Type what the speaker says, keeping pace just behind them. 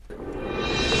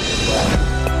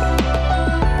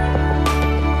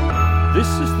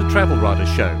Travel Writers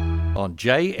Show on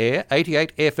J-Air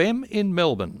 88 FM in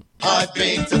Melbourne. I've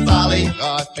been to Bali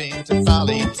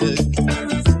too.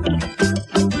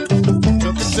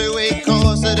 Took a 2-week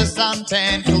course at a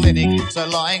suntan clinic, so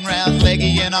lying round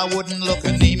leggy and I wouldn't look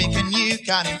anemic, and you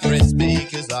can't impress me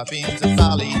 'cause I've been to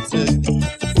Bali too.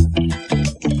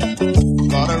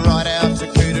 Got a ride-out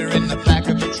scooter in the back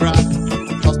of a truck,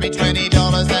 cost me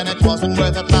 $20 and it wasn't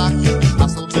worth a buck.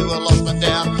 Hustled to a lodgement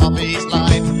down Poppy's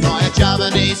Lane, by a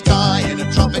Javanese guy in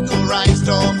a tropical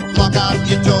rainstorm. Lock up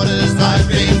your daughters, I've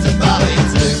been to Bali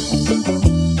too.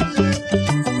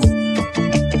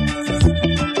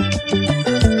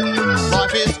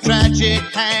 Life is tragic,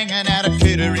 hanging out a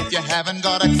cooter. If you haven't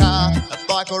got a car, a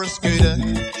bike or a scooter,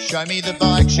 show me the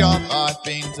bike shop, I've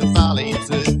been to Bali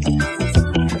too.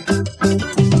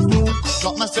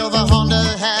 Got myself a Honda,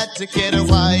 had to get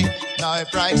away. No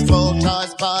brakes, 12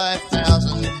 tyres,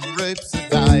 5,000 rupees a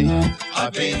day.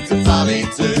 I've been to Bali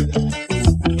too.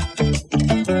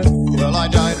 Well, I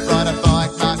don't ride a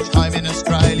bike much, home in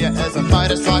Australia. As a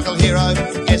motorcycle hero,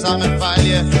 guess I'm a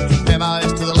failure.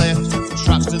 Demos to the left,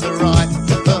 trucks to the right.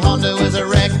 The Honda was a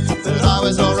wreck, but I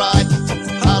was alright.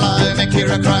 Hello,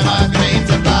 Makira Chrome, I've been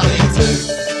to Bali too.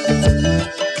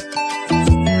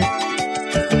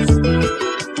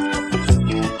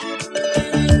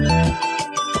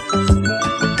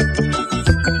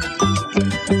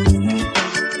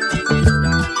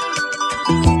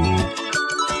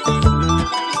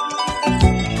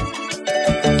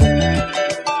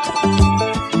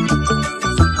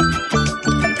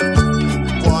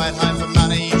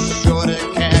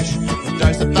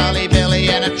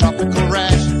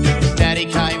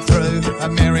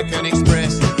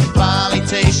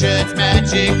 T-shirts,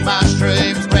 magic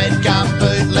mushrooms, red gum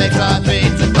bootlegs, I've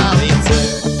been to Bali too.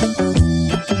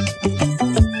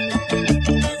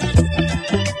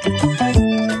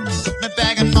 My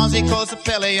bag and mozzie calls a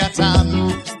Pelly a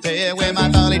ton. There where my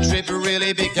Bali trip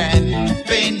really began.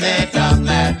 Been there, done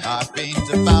that, I've been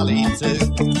to Bali too.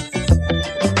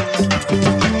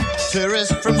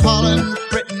 Tourists from Holland,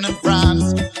 Britain and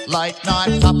France, late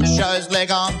night puppet shows,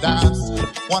 leg on dance.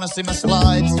 Wanna see my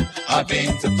slides? I've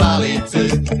been to Bali too.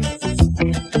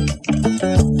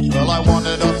 Well, I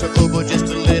wandered off to Ubud, just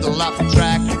a little up the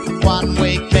track. 1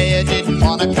 week there, didn't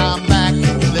wanna come back.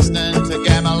 Listening to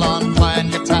gamelan, playing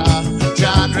guitar.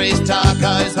 Chandri's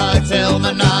Tacos, Hotel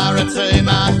Menara, to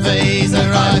my visa.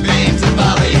 I've been to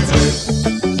Bali too.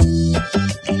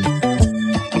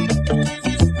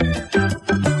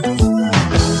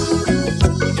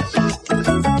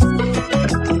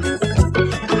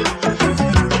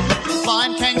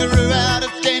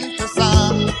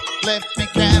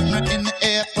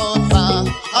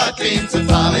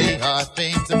 I've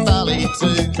been to Bali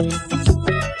too.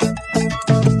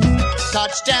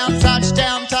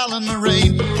 Touchdown,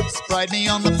 Tullamarine. Sprayed me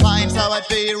on the plane so I'd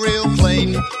be real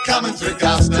clean. Coming through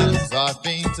customs, I've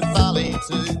been to Bali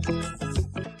too.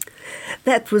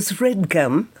 That was Red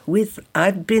Gum with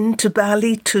I've Been to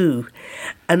Bali Too,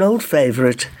 an old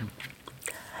favourite.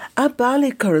 Our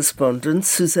Bali correspondent,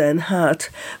 Suzanne Hart,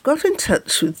 got in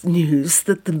touch with news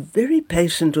that the very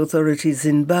patient authorities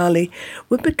in Bali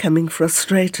were becoming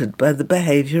frustrated by the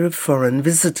behaviour of foreign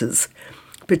visitors,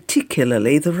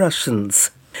 particularly the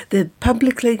Russians. They'd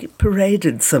publicly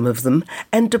paraded some of them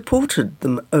and deported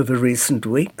them over recent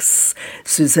weeks,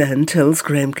 Suzanne tells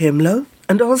Graeme Kemlo.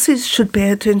 And Aussies should pay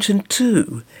attention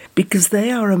too, because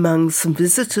they are among some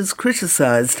visitors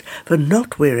criticised for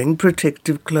not wearing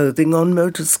protective clothing on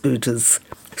motor scooters.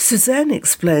 Suzanne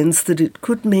explains that it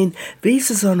could mean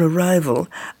visas on arrival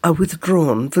are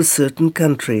withdrawn for certain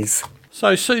countries.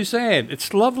 So, Suzanne,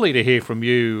 it's lovely to hear from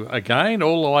you again,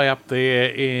 all the way up there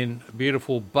in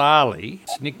beautiful Bali.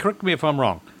 Nick, correct me if I'm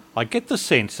wrong. I get the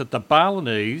sense that the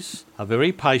Balinese are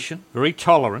very patient, very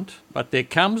tolerant, but there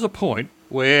comes a point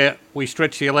where we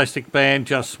stretch the elastic band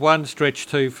just one stretch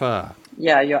too far.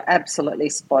 Yeah, you're absolutely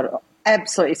spot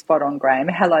on, Graeme.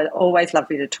 Hello, always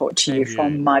lovely to talk to you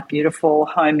from my beautiful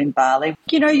home in Bali.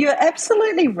 You know, you're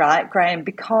absolutely right, Graeme,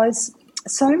 because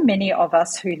so many of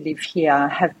us who live here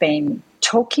have been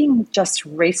talking just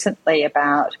recently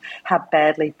about how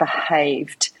badly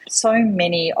behaved so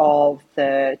many of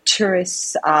the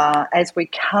tourists are as we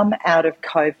come out of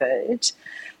COVID.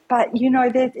 But, you know,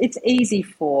 it's easy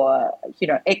for, you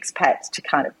know, expats to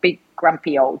kind of be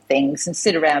grumpy old things and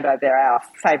sit around over our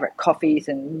favourite coffees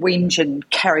and whinge and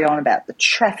carry on about the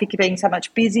traffic being so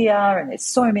much busier and there's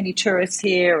so many tourists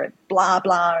here and blah,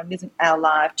 blah, and isn't our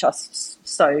life just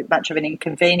so much of an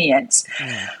inconvenience?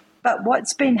 Mm. But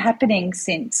what's been happening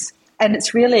since, and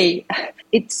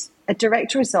it's a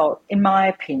direct result, in my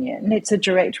opinion, it's a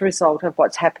direct result of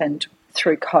what's happened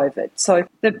through COVID. So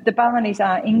the Balinese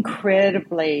are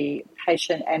incredibly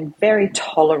patient and very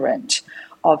tolerant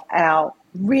of our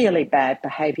really bad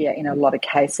behaviour in a lot of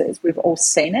cases. We've all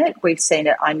seen it. We've seen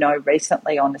it, I know,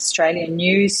 recently on Australian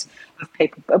news of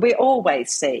people. We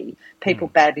always see people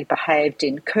badly behaved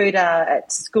in Kuta, at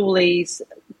schoolies,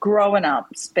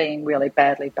 grown-ups being really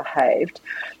badly behaved.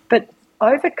 But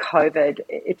over COVID,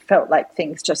 it felt like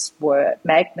things just were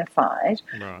magnified.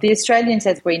 Right. The Australians,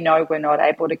 as we know, were not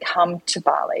able to come to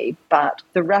Bali, but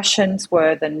the Russians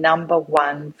were the number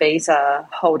one visa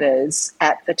holders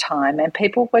at the time, and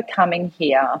people were coming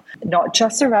here, not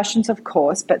just the Russians, of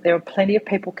course, but there were plenty of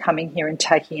people coming here and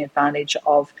taking advantage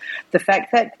of the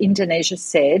fact that Indonesia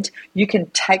said, you can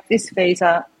take this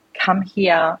visa, come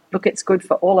here. Look, it's good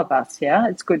for all of us, yeah?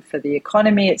 It's good for the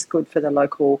economy. It's good for the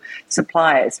local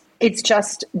suppliers. It's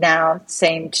just now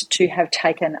seemed to have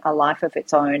taken a life of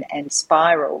its own and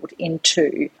spiralled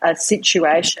into a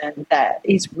situation that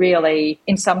is really,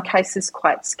 in some cases,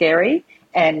 quite scary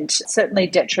and certainly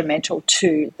detrimental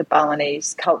to the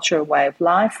Balinese culture and way of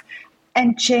life,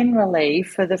 and generally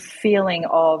for the feeling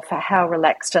of how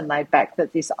relaxed and laid back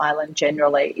that this island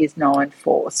generally is known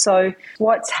for. So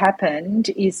what's happened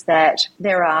is that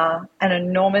there are an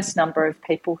enormous number of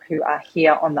people who are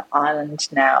here on the island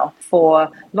now for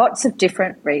lots of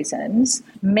different reasons.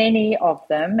 Many of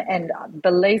them, and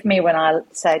believe me when I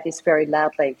say this very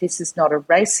loudly, this is not a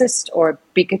racist or a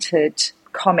bigoted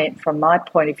comment from my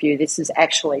point of view. This is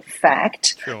actually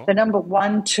fact. Sure. The number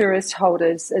one tourist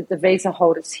holders, the visa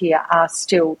holders here are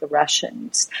still the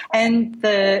Russians and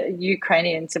the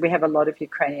Ukrainians. We have a lot of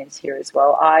Ukrainians here as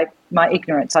well. My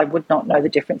ignorance, I would not know the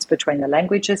difference between the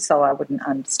languages, so I wouldn't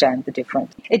understand the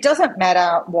difference. It doesn't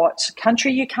matter what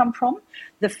country you come from.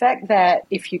 The fact that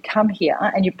if you come here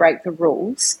and you break the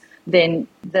rules, then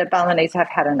the Balinese have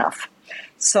had enough.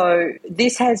 So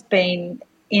this has been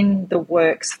in the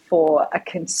works for a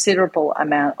considerable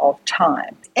amount of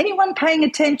time. Anyone paying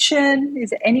attention?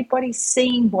 Is anybody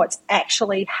seeing what's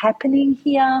actually happening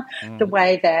here? The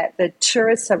way that the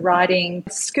tourists are riding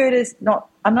scooters,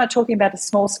 I'm not talking about a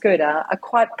small scooter, a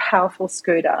quite powerful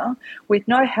scooter with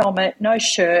no helmet, no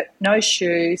shirt, no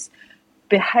shoes,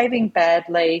 behaving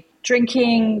badly,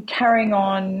 drinking, carrying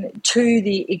on to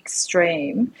the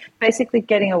extreme, basically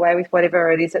getting away with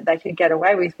whatever it is that they can get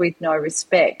away with no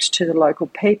respect to the local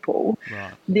people.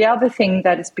 Right. The other thing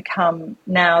that has become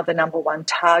now the number one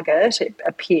target, it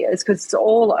appears, because it's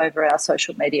all over our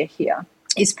social media here,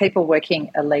 is people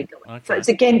working illegally. Okay. So it's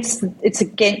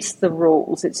against the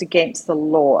rules, it's against the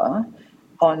law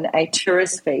on a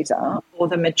tourist visa or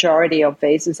the majority of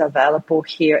visas available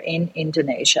here in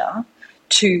Indonesia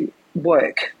to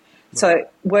work. So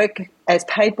work as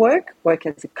paid work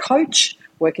as a coach,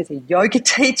 work as a yoga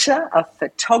teacher, a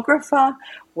photographer,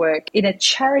 work in a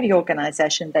charity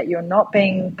organisation that you're not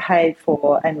being paid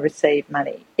for and receive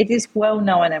money. It is well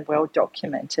known and well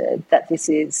documented that this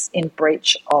is in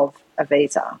breach of a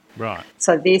visa. Right.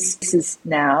 So this is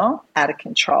now out of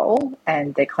control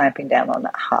and they're clamping down on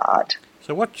it hard.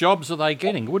 So what jobs are they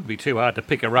getting? It wouldn't be too hard to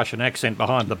pick a Russian accent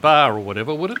behind the bar or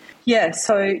whatever, would it? Yeah,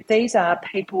 so these are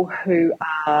people who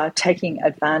are taking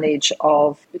advantage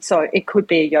of, so it could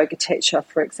be a yoga teacher,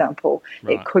 for example.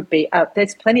 Right. It could be,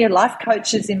 there's plenty of life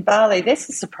coaches in Bali. There's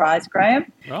a surprise,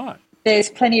 Graeme. Right.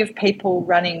 There's plenty of people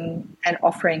running and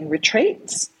offering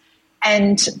retreats.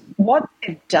 And what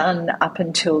they've done up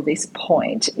until this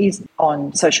point is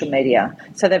on social media.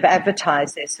 So they've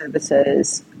advertised their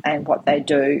services and what they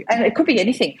do. And it could be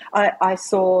anything. I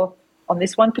saw on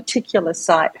this one particular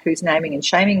site who's naming and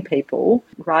shaming people,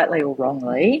 rightly or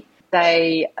wrongly,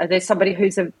 there's somebody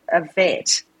who's a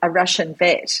vet, a Russian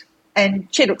vet. And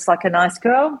she looks like a nice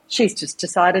girl. She's just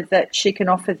decided that she can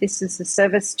offer this as a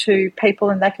service to people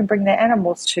and they can bring their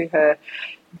animals to her.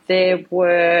 There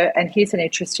were, and here's an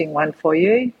interesting one for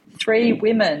you, 3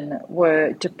 women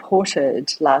were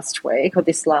deported last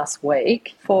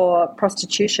week for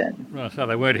prostitution. Right, so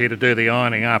they weren't here to do the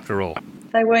ironing after all.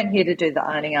 They weren't here to do the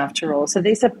ironing after all. So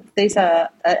these are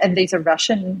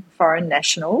Russian foreign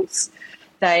nationals.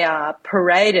 They are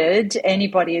paraded.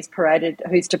 Anybody is paraded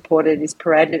who's deported is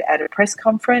paraded at a press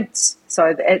conference.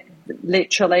 So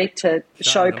literally to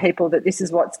show people that this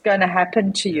is what's going to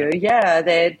happen to you. Yeah,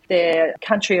 their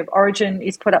country of origin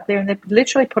is put up there and they're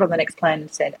literally put on the next plane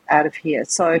and sent out of here.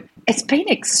 So it's been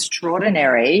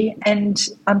extraordinary. And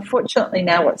unfortunately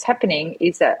now what's happening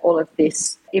is that all of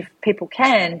this, if people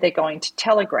can, they're going to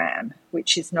Telegram,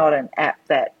 which is not an app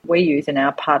that we use in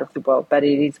our part of the world, but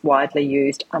it is widely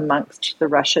used amongst the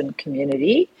Russian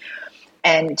community.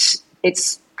 And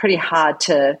it's pretty hard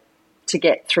to to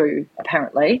get through,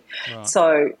 apparently. Right.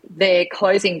 So they're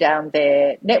closing down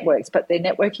their networks, but they're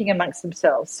networking amongst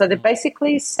themselves. So they're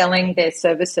basically selling their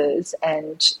services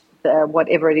and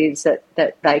whatever it is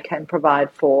that they can provide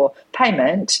for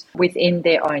payment within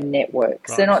their own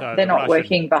networks. Right, They're not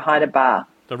working behind a bar.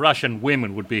 The Russian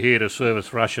women would be here to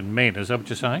service Russian men. Is that what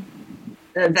you're saying?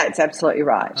 That's absolutely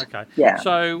right. Okay. Yeah.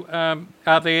 So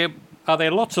are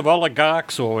there lots of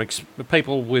oligarchs or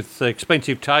people with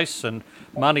expensive tastes and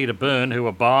money to burn who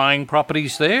are buying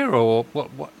properties there, or what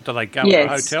do they go to a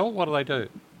hotel? What do they do?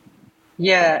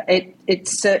 Yeah, it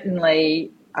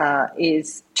certainly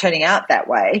is turning out that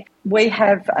way. We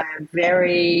have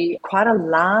quite a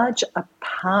large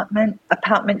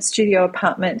studio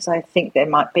apartments. I think there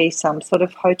might be some sort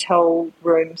of hotel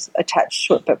rooms attached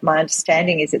to it, but my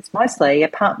understanding is it's mostly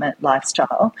apartment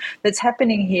lifestyle that's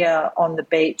happening here on the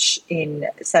beach in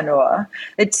Sanur.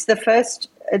 It's the first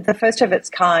of its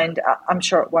kind. I'm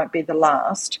sure it won't be the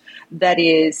last. That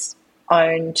is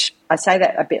owned, I say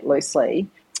that a bit loosely,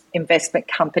 investment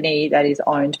company that is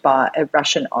owned by a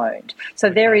Russian-owned. So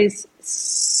there is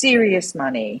serious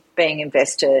money being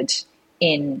invested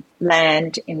in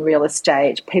land, in real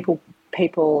estate.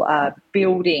 People are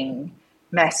building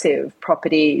massive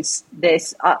properties.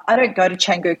 I don't go to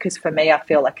Canggu because for me I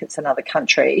feel like it's another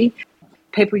country.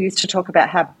 People used to talk about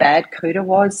how bad Kuta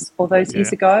was all those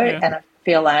years ago, and I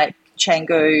feel like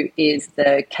Canggu is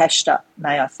the cashed up,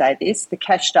 may I say this, the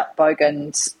cashed up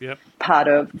bogans part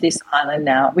of this island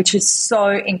now, which is so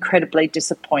incredibly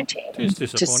disappointing,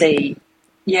 to see.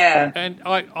 Yeah. And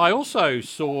I also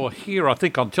saw here, I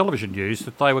think on television news,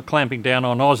 that they were clamping down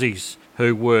on Aussies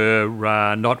who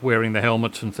were not wearing the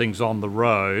helmets and things on the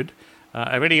road.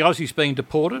 Are any Aussies being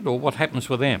deported, or what happens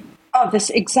with them? Oh, this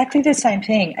exactly the same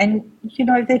thing. And, you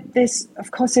know, there's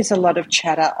a lot of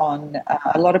chatter on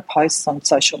a lot of posts on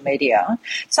social media.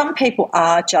 Some people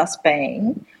are just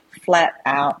being flat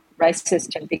out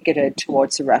racist and bigoted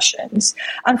towards the Russians.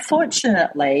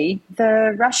 Unfortunately,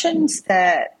 the Russians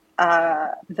that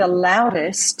are the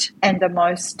loudest and the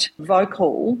most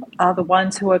vocal are the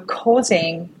ones who are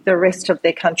causing the rest of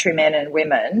their countrymen and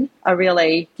women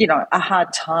a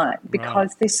hard time,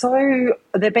 because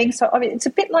they're being so, I mean, it's a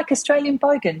bit like Australian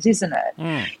bogans, isn't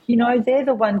it? You know, they're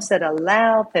the ones that are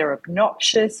loud, they're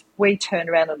obnoxious. We turn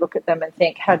around and look at them and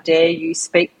think, how dare you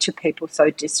speak to people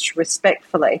so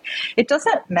disrespectfully? It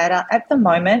doesn't matter at the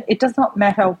moment. It does not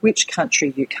matter which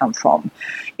country you come from.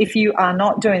 If you are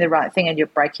not doing the right thing and you're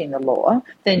breaking the law,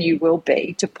 then you will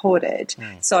be deported.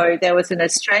 So there was an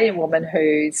Australian woman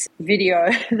whose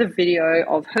the video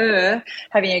of her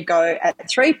having a go at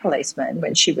 3 policemen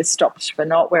when she was stopped for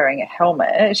not wearing a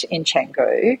helmet in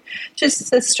Canggu.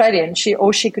 Just Australian.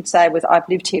 All she could say was, "I've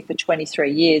lived here for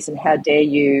 23 years, and how dare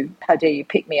you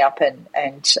pick me up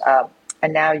and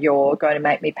now you're going to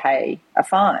make me pay a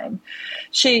fine."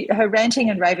 Her ranting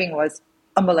and raving was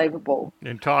unbelievable.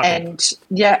 Entitled. And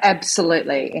yeah,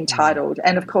 absolutely entitled.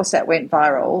 And of course that went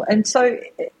viral. And so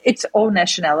it's all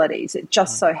nationalities. It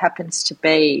just so happens to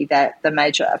be that the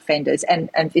major offenders, and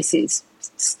this is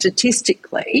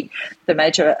statistically, the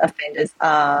major offenders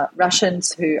are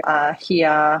Russians who are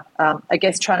here, I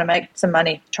guess, trying to make some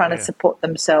money, trying to support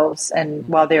themselves, and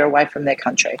while they're away from their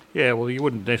country. Yeah, well, you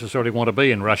wouldn't necessarily want to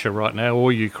be in Russia right now,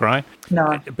 or Ukraine.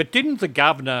 No. But didn't the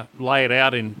governor lay it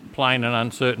out in plain and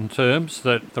uncertain terms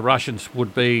that the Russians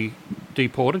would be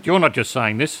deported? You're not just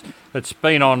saying this. It's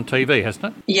been on TV, hasn't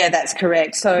it? Yeah, that's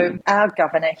correct. So our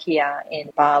governor here in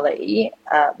Bali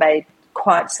made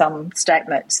quite some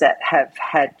statements that have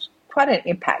had quite an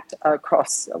impact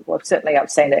across, well, certainly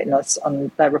I've seen it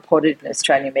they reported in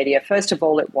Australian media. First of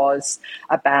all, it was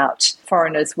about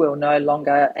foreigners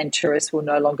and tourists will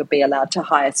no longer be allowed to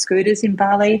hire scooters in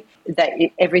Bali, that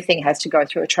everything has to go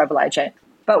through a travel agent.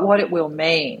 But what it will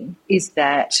mean is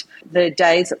that the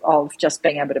days of just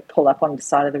being able to pull up on the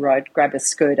side of the road, grab a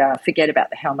scooter, forget about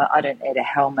the helmet. I don't need a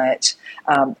helmet.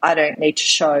 I don't need to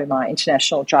show my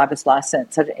international driver's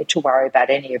license. I don't need to worry about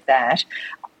any of that.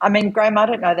 I mean, Graeme, I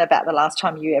don't know about the last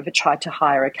time you ever tried to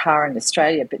hire a car in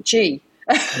Australia, but gee,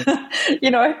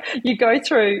 you know, you go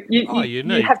through, you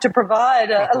have to provide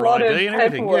a lot of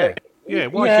paperwork. Yeah,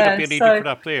 why should it be any different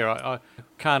up there? I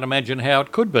can't imagine how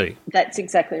it could be. That's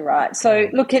exactly right. So,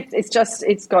 look,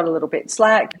 it's got a little bit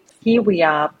slack. Here we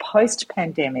are,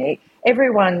 post-pandemic.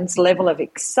 Everyone's level of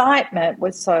excitement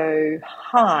was so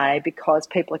high because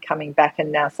people are coming back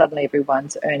and now suddenly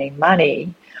everyone's earning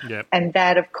money. Yep. And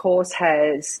that, of course,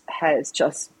 has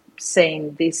just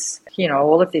seen this, you know,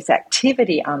 all of this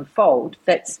activity unfold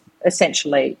that's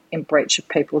essentially in breach of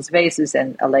people's visas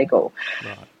and illegal.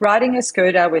 Right. Riding a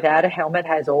scooter without a helmet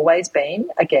has always been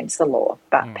against the law,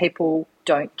 but people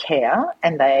don't care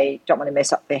and they don't want to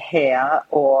mess up their hair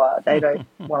or they don't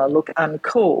want to look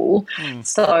uncool.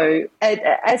 So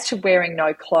as to wearing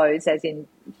no clothes, as in,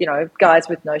 you know, guys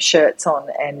with no shirts on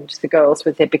and the girls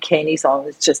with their bikinis on,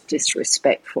 is just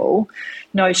disrespectful.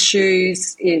 No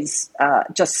shoes is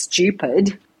just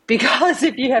stupid. Because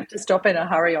if you have to stop in a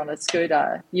hurry on a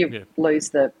scooter, you lose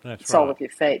the sole of your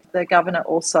feet. The governor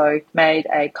also made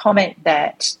a comment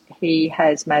that he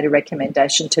has made a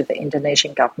recommendation to the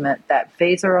Indonesian government that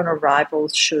visa on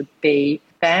arrivals should be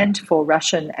banned for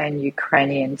Russian and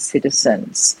Ukrainian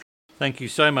citizens. Thank you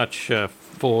so much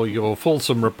for your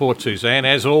fulsome report, Suzanne.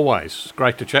 As always,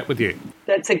 great to chat with you.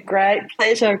 That's a great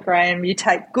pleasure, Graeme. You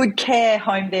take good care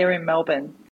home there in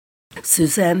Melbourne.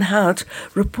 Suzanne Hart,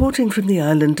 reporting from the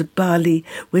island of Bali,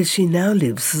 where she now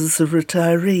lives as a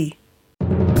retiree.